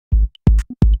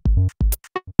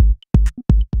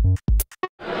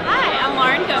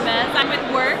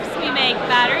make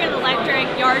battery and electric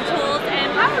yard tools and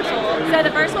power tools. So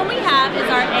the first one we have is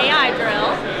our AI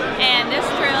drill, and this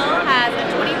drill has a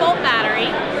 20-volt battery,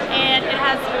 and it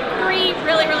has three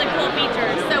really cool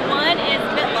features. So one is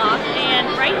bit lock, and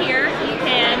right here you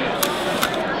can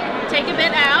take a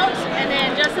bit out, and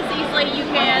then just as easily you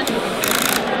can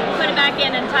put it back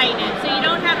in and tighten it. So you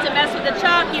don't have to mess with the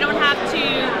chuck, you don't have to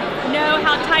know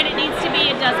how tight it needs to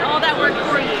be. It does all that work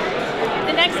for you.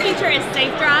 The next feature is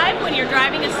safedrive. When you're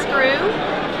driving a screw,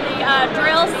 the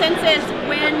drill senses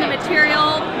when the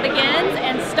material begins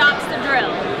and stops the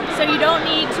drill. So you don't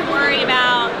need to worry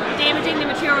about damaging the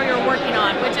material you're working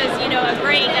on, which is, you know, a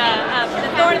great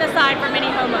the thorn in the side for many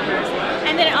homeowners.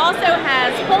 And then it also has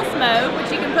pulse mode,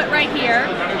 which you can put right here,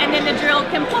 and then the drill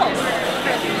can pulse.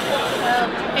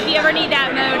 If you ever need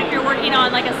that mode, if you're working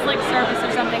on like a slick surface or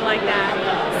something like that.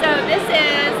 So this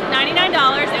is $99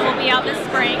 and will be out this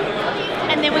spring.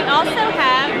 And then we also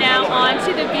have now on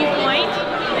to the Viewpoint.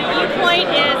 The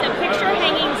Viewpoint is a picture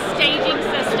hanging staging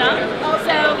system.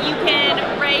 So you can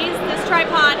raise this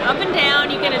tripod up and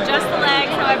down, you can adjust the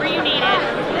legs however you need it.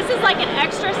 This is like an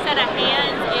extra set of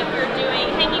hands if you're doing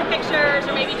hanging pictures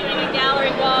or maybe doing a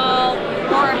gallery wall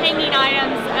or hanging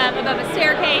items above a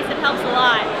staircase. It helps a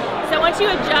lot. So once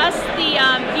you adjust the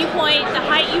Viewpoint the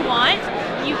height you want,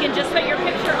 you can just put your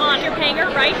picture on your hanger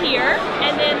right here,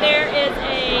 and then there is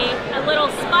a little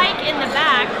spike in the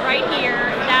back right here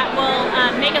that will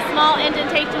make a small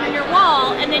indentation in your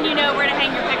wall, and then you know where to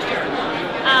hang your picture.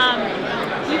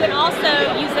 You can also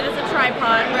use it as a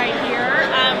tripod right here,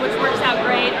 which works out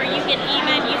great, or you can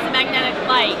even use the magnetic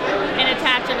light and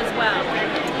attach it as well.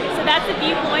 So that's the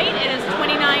Viewpoint. It is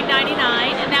 $29.99,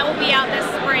 and that will be out this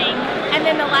spring. And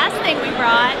then the last thing we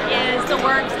brought is the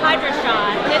Worx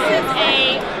Hydroshot. This is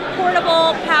a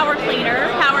portable power cleaner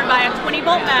powered by a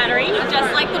 20-volt battery, just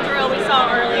like the drill we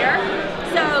saw earlier.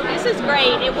 So this is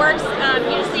great. It works,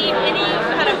 you just need any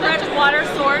kind of fresh water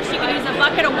source. You can use a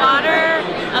bucket of water,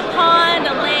 a pond,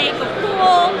 a lake, a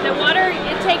pool. The water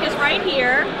intake is right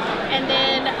here, and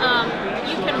then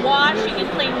you can wash, you can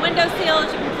clean window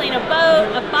sills, you can clean a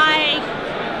boat, a bike,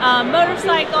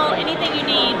 motorcycle, anything you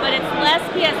need, but it's less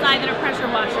PSI than a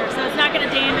pressure washer, so it's not going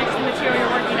to damage the material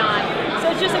you're working on.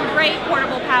 So it's just a great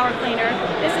portable power cleaner.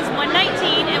 This is $119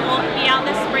 and will be out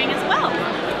this spring as well.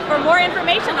 For more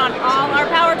information on all our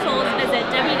power tools, visit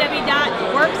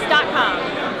www.worx.com.